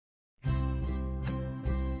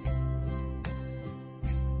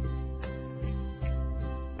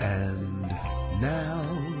And now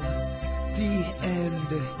the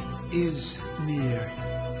end is near,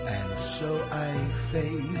 and so I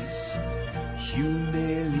face humiliation.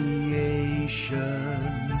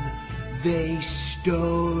 They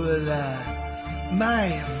stole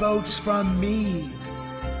my votes from me.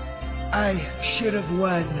 I should have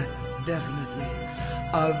won, definitely.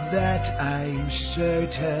 Of that I'm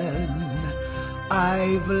certain.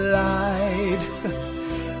 I've lied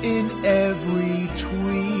in every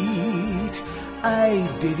tweet. I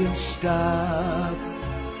didn't stop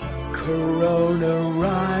Corona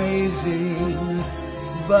rising,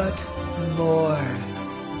 but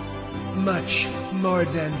much more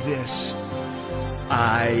than this,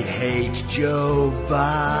 I hate Joe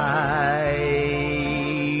Biden.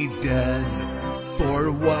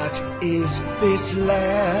 For what is this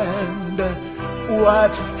land?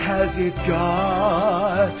 What has it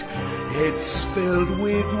got? It's filled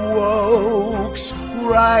with wokes,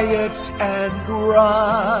 riots, and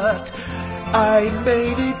rot. I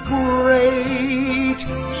made it great,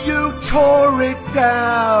 you tore it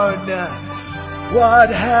down. What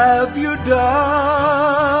have you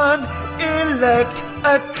done? Elect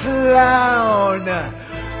a clown.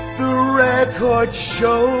 The record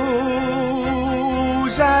shows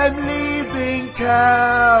I'm leaving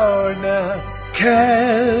town.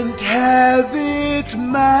 Can't have it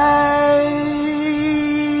my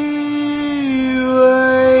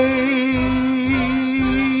way.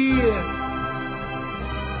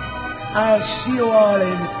 I'll see you all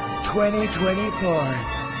in 2024,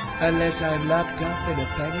 unless I'm locked up in a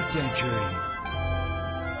penitentiary.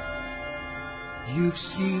 You've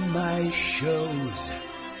seen my shows,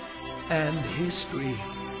 and history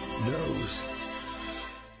knows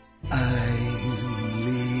I'm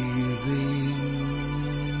leaving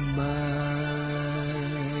my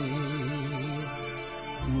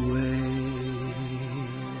way.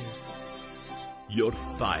 You're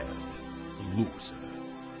fired, loser.